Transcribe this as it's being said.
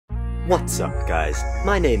What's up guys,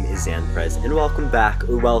 my name is Zanprez and welcome back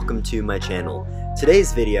or welcome to my channel.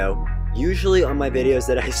 Today's video, usually on my videos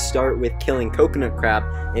that I start with killing coconut crab,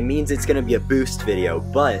 it means it's going to be a boost video,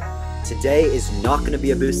 but today is not going to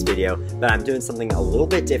be a boost video, but I'm doing something a little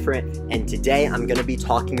bit different, and today I'm going to be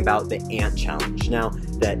talking about the ant challenge. Now,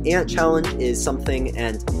 the ant challenge is something,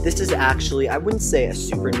 and this is actually, I wouldn't say a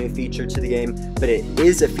super new feature to the game, but it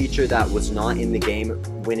is a feature that was not in the game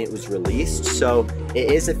when it was released, so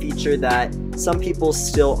it is a feature that some people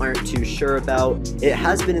still aren't too sure about. It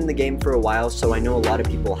has been in the game for a while, so I know a lot of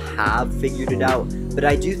people have figured it out, but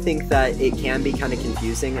I do think that it can be kind of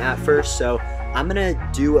confusing at first, so I'm gonna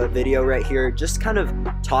do a video right here just kind of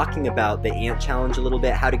talking about the ant challenge a little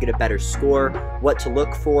bit, how to get a better score, what to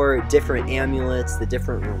look for, different amulets, the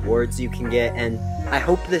different rewards you can get, and I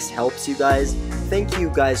hope this helps you guys. Thank you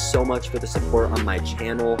guys so much for the support on my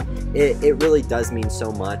channel. It really does mean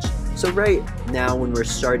so much. So right now when we're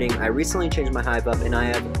starting, I recently changed my hive up and I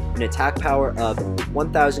have an attack power of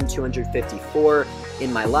 1254.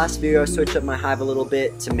 In my last video I switched up my hive a little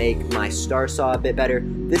bit to make my star saw a bit better.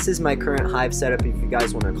 This is my current hive setup if you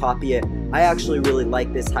guys want to copy it. I actually really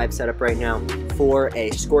like this hive setup right now for a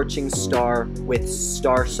scorching star with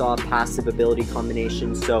star saw passive ability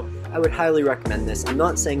combination, so I would highly recommend this. I'm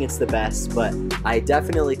not saying it's the best, but I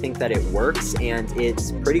definitely think that it works, and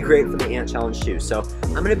it's pretty great for the ant challenge too. So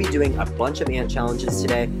I'm going to be doing a bunch of ant challenges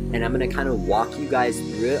today, and I'm going to kind of walk you guys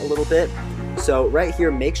through it a little bit. So right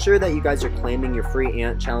here, make sure that you guys are claiming your free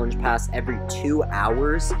ant challenge pass every 2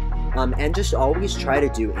 hours. And just always try to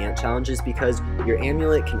do ant challenges because your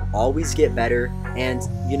amulet can always get better, and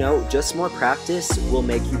you know, just more practice will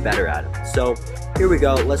make you better at them. So here we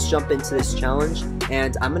go, let's jump into this challenge,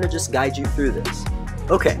 and I'm gonna just guide you through this.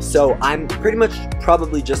 Okay, so I'm pretty much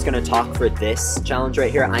probably just gonna talk for this challenge right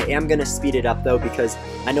here. I am gonna speed it up though, because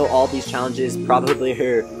I know all these challenges probably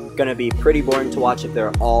are gonna be pretty boring to watch if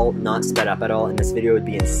they're all not sped up at all, and this video would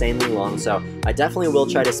be insanely long, so I definitely will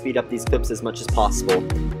try to speed up these clips as much as possible.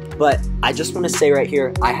 But I just want to say right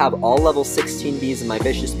here, I have all level 16 bees and my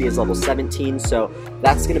vicious bee is level 17, so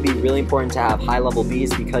that's going to be really important to have high level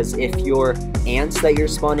bees, because if your ants that you're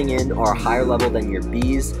spawning in are higher level than your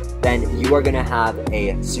bees, then you are going to have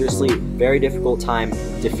a seriously very difficult time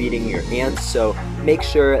defeating your ants. So make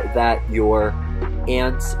sure that your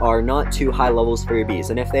ants are not too high levels for your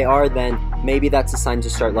bees, and if they are, then maybe that's a sign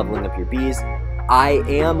to start leveling up your bees. I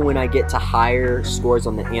am, when I get to higher scores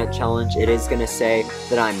on the ant challenge, it is going to say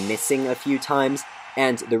that I'm missing a few times,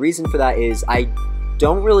 and the reason for that is I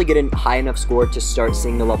don't really get a high enough score to start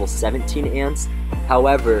seeing the level 17 ants.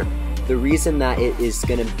 However, the reason that it is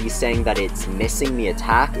going to be saying that it's missing the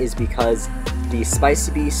attack is because the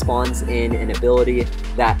spicy bee spawns in an ability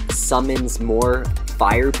that summons more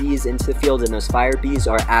fire bees into the field, and those fire bees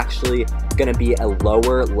are actually going to be a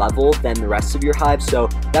lower level than the rest of your hive, so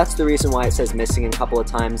that's the reason why it says missing a couple of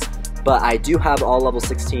times. But I do have all level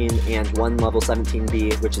 16 and one level 17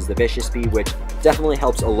 bee, which is the vicious bee, which definitely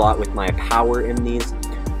helps a lot with my power in these.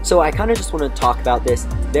 So I kind of just want to talk about this.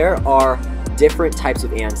 There are different types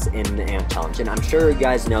of ants in the ant challenge, and I'm sure you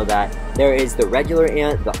guys know that. There is the regular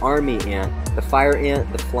ant, the army ant, the fire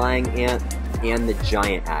ant, the flying ant, and the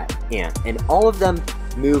giant ant, and all of them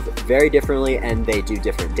move very differently and they do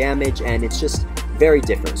different damage, and it's just very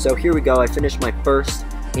different. So here we go, I finished my first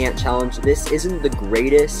ant challenge. This isn't the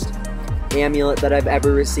greatest amulet that I've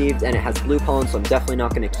ever received, and it has blue pollen, so I'm definitely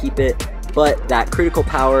not going to keep it, but that critical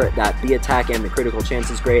power, that bee attack, and the critical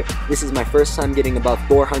chance is great. This is my first time getting above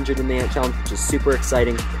 400 in the ant challenge, which is super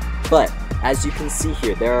exciting. But as you can see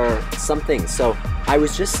here, there are some things. So I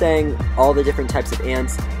was just saying all the different types of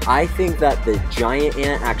ants. I think that the giant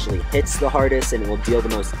ant actually hits the hardest and will deal the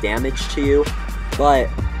most damage to you, but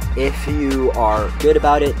if you are good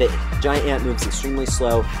about it, the giant ant moves extremely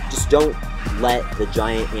slow. Just don't let the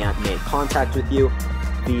giant ant make contact with you.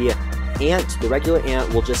 The ant, the regular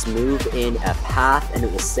ant, will just move in a path and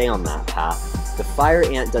it will stay on that path. The fire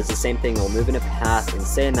ant does the same thing, it will move in a path and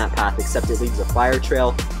stay in that path, except it leaves a fire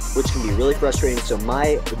trail, which can be really frustrating. So my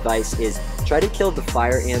advice is try to kill the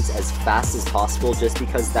fire ants as fast as possible, just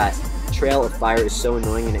because that trail of fire is so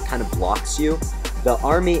annoying and it kind of blocks you. The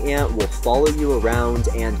army ant will follow you around,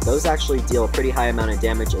 and those actually deal a pretty high amount of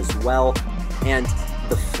damage as well. And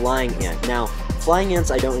the flying ant. Now, flying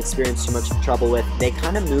ants I don't experience too much trouble with. They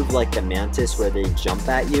kind of move like the mantis, where they jump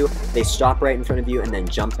at you. They stop right in front of you and then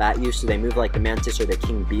jump at you, so they move like the mantis or the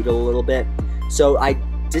king beetle a little bit. So I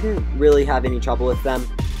didn't really have any trouble with them.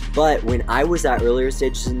 But when I was at earlier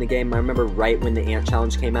stages in the game, I remember right when the ant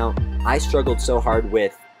challenge came out, I struggled so hard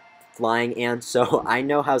with flying ants, so I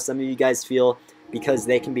know how some of you guys feel, because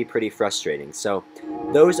they can be pretty frustrating. So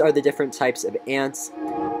those are the different types of ants.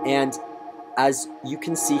 And as you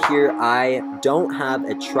can see here, I don't have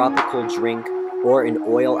a tropical drink or an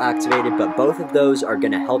oil activated, but both of those are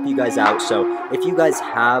going to help you guys out. So if you guys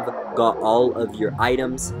have got all of your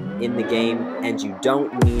items in the game and you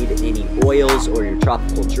don't need any oils or your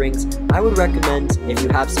tropical drinks, I would recommend, if you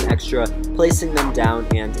have some extra, placing them down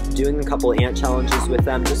and doing a couple ant challenges with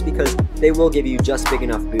them, just because they will give you just big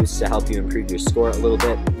enough boosts to help you improve your score a little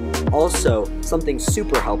bit. Also, something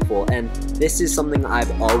super helpful, and this is something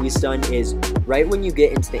I've always done, is right when you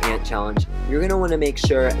get into the ant challenge, you're going to want to make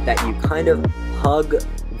sure that you kind of hug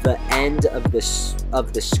the end of the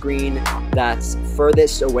screen that's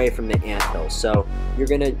furthest away from the anthill. So you're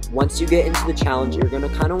going to, once you get into the challenge, you're going to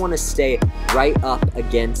kind of want to stay right up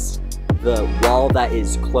against the wall that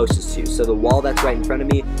is closest to you. So the wall that's right in front of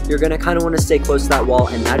me, you're going to kind of want to stay close to that wall,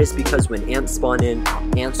 and that is because when ants spawn in,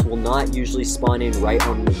 ants will not usually spawn in right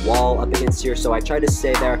on the wall up against here, so I try to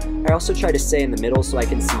stay there. I also try to stay in the middle so I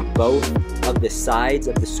can see both of the sides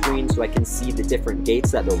of the screen, so I can see the different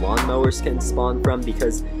gates that the lawnmowers can spawn from,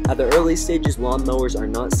 because at the early stages, lawnmowers are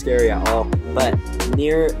not scary at all, but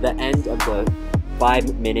near the end of the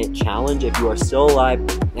 5-minute challenge, if you are still alive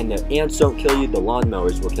and the ants don't kill you, the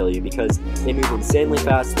lawnmowers will kill you, because they move insanely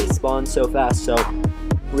fast, they spawn so fast. So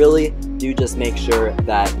really do just make sure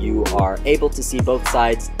that you are able to see both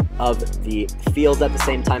sides of the field at the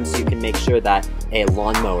same time, so you can make sure that a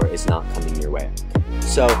lawnmower is not coming your way.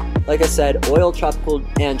 So like I said, oil, tropical,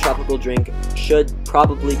 and tropical drink should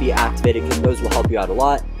probably be activated, because those will help you out a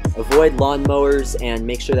lot. Avoid lawnmowers and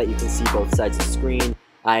make sure that you can see both sides of the screen.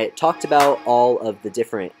 I talked about all of the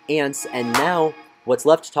different ants, and now what's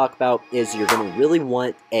left to talk about is you're going to really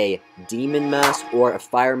want a demon mask or a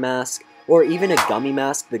fire mask or even a gummy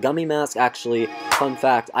mask. The gummy mask, actually, fun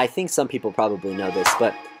fact, I think some people probably know this,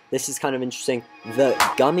 but this is kind of interesting. The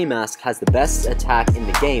gummy mask has the best attack in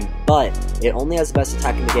the game, but it only has the best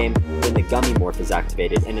attack in the game when the gummy morph is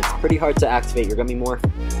activated, and it's pretty hard to activate your gummy morph,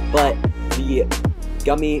 but the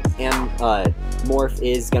gummy and morph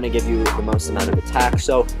is going to give you the most amount of attack,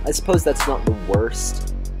 so I suppose that's not the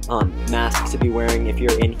worst mask to be wearing if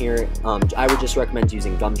you're in here. I would just recommend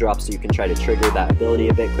using gumdrops so you can try to trigger that ability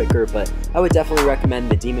a bit quicker, but I would definitely recommend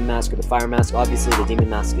the demon mask or the fire mask. Obviously the demon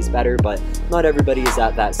mask is better, but not everybody is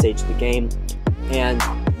at that stage of the game, and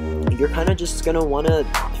you're kind of just going to want to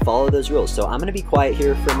follow those rules. So I'm going to be quiet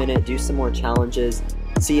here for a minute, do some more challenges.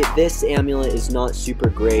 See, this amulet is not super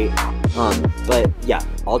great, but yeah,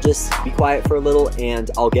 I'll just be quiet for a little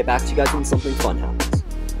and I'll get back to you guys when something fun happens.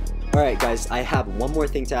 Alright guys, I have one more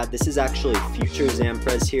thing to add. This is actually future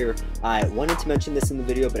Zanprez here. I wanted to mention this in the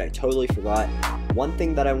video, but I totally forgot. One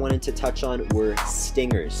thing that I wanted to touch on were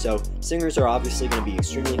stingers. So stingers are obviously going to be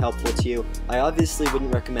extremely helpful to you. I obviously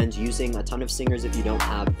wouldn't recommend using a ton of stingers if you don't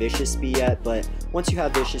have Vicious Bee yet, but once you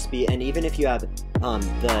have Vicious Bee, and even if you have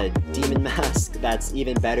the demon mask, that's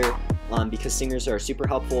even better, because stingers are super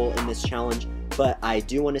helpful in this challenge. But I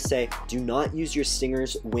do want to say, do not use your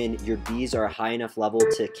stingers when your bees are a high enough level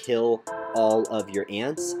to kill all of your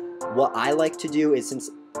ants. What I like to do is, since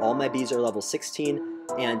all my bees are level 16,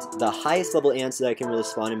 and the highest level ants that I can really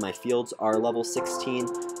spawn in my fields are level 16,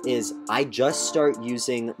 is I just start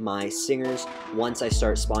using my stingers once I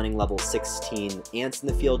start spawning level 16 ants in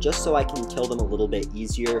the field, just so I can kill them a little bit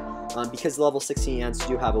easier, because level 16 ants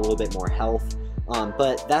do have a little bit more health.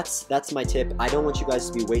 But that's my tip. I don't want you guys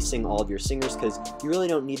to be wasting all of your stingers, because you really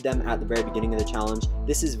don't need them at the very beginning of the challenge.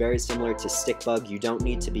 This is very similar to stick bug. You don't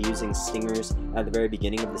need to be using stingers at the very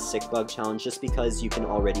beginning of the stick bug challenge, just because you can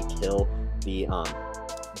already kill the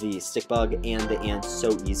stick bug and the ants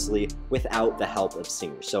so easily without the help of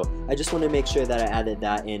stingers. So I just want to make sure that I added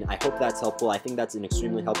that in. I hope that's helpful. I think that's an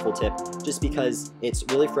extremely helpful tip, just because it's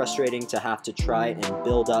really frustrating to have to try and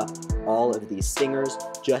build up all of these stingers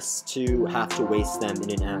just to have to waste them in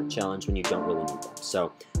an ant challenge when you don't really need them.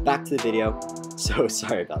 So back to the video. So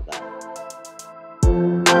sorry about that.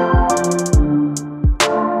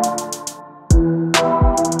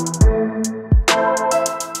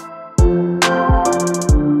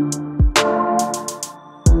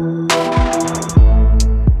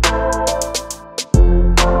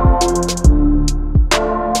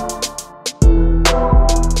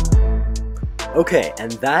 Okay,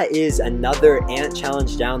 and that is another ant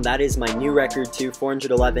challenge down. That is my new record too,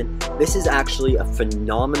 411. This is actually a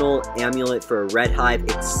phenomenal amulet for a red hive,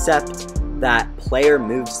 except that player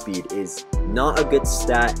move speed is not a good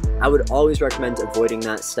stat. I would always recommend avoiding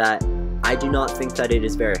that stat. I do not think that it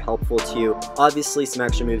is very helpful to you. Obviously some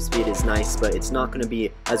extra move speed is nice, but it's not going to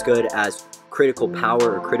be as good as critical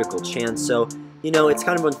power or critical chance. So you know, it's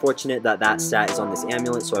kind of unfortunate that that stat is on this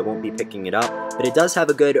amulet, so I won't be picking it up. But it does have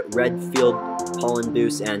a good red field pollen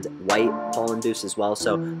boost and white pollen boost as well,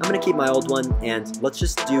 so I'm going to keep my old one, and let's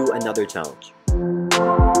just do another challenge.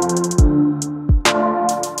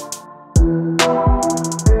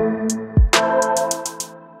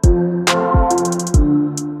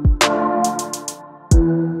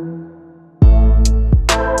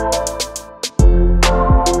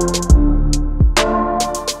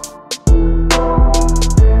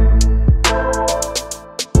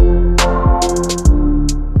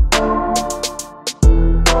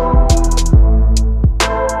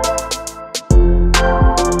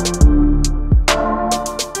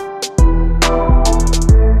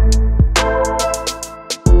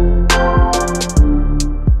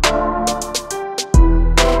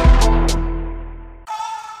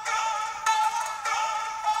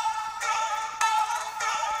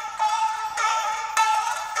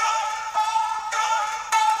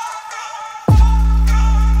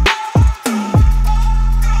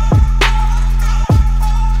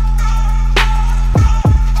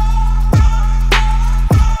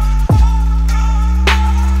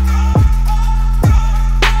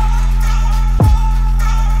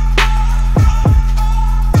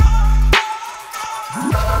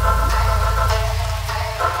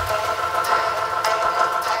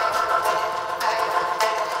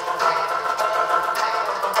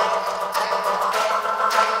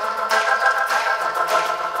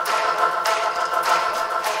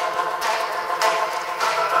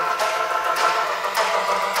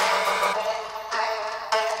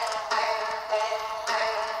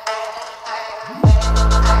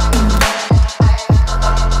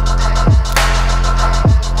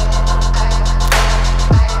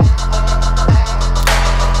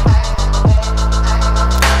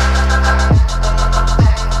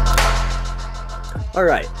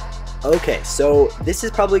 Alright, okay, so this is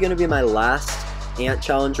probably going to be my last ant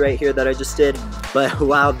challenge right here that I just did, but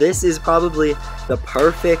wow, this is probably the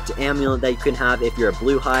perfect amulet that you can have if you're a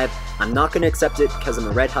blue hive. I'm not going to accept it because I'm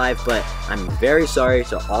a red hive, but I'm very sorry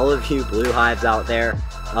to all of you blue hives out there,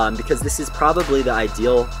 because this is probably the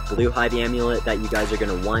ideal blue hive amulet that you guys are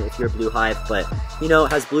going to want if you're a blue hive, but you know,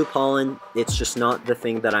 it has blue pollen. It's just not the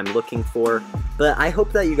thing that I'm looking for. But I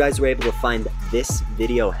hope that you guys were able to find this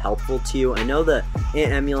video helpful to you. I know the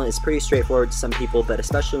ant amulet is pretty straightforward to some people, but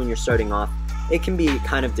especially when you're starting off, it can be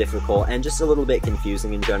kind of difficult and just a little bit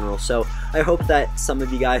confusing in general. So I hope that some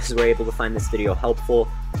of you guys were able to find this video helpful.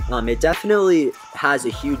 It definitely has a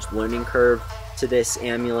huge learning curve to this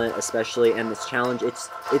amulet, especially, and this challenge.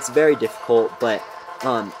 It's very difficult, but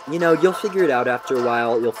you know, you'll figure it out after a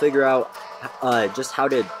while. You'll figure out just how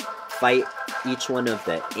to fight each one of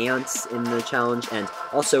the ants in the challenge. And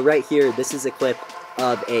also right here, this is a clip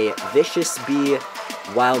of a vicious bee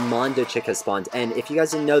while Mondo chick has spawned. And if you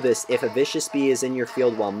guys didn't know this, if a vicious bee is in your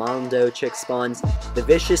field while Mondo chick spawns, the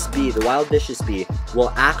vicious bee, the wild vicious bee, will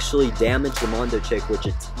actually damage the Mondo chick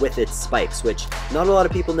with its spikes, which not a lot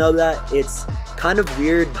of people know that. It's kind of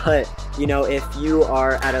weird, but you know, if you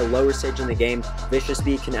are at a lower stage in the game, vicious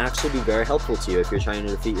bee can actually be very helpful to you if you're trying to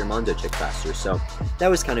defeat your Mondo chick faster. So that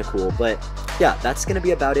was kind of cool. But yeah, that's going to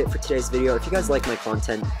be about it for today's video. If you guys like my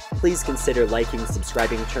content, please consider liking,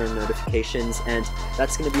 subscribing, turn notifications, and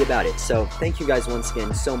that's going to be about it. So thank you guys once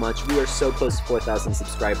again so much. We are so close to 4,000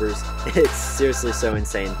 subscribers. It's seriously so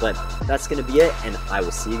insane, but that's going to be it, and I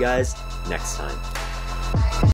will see you guys next time.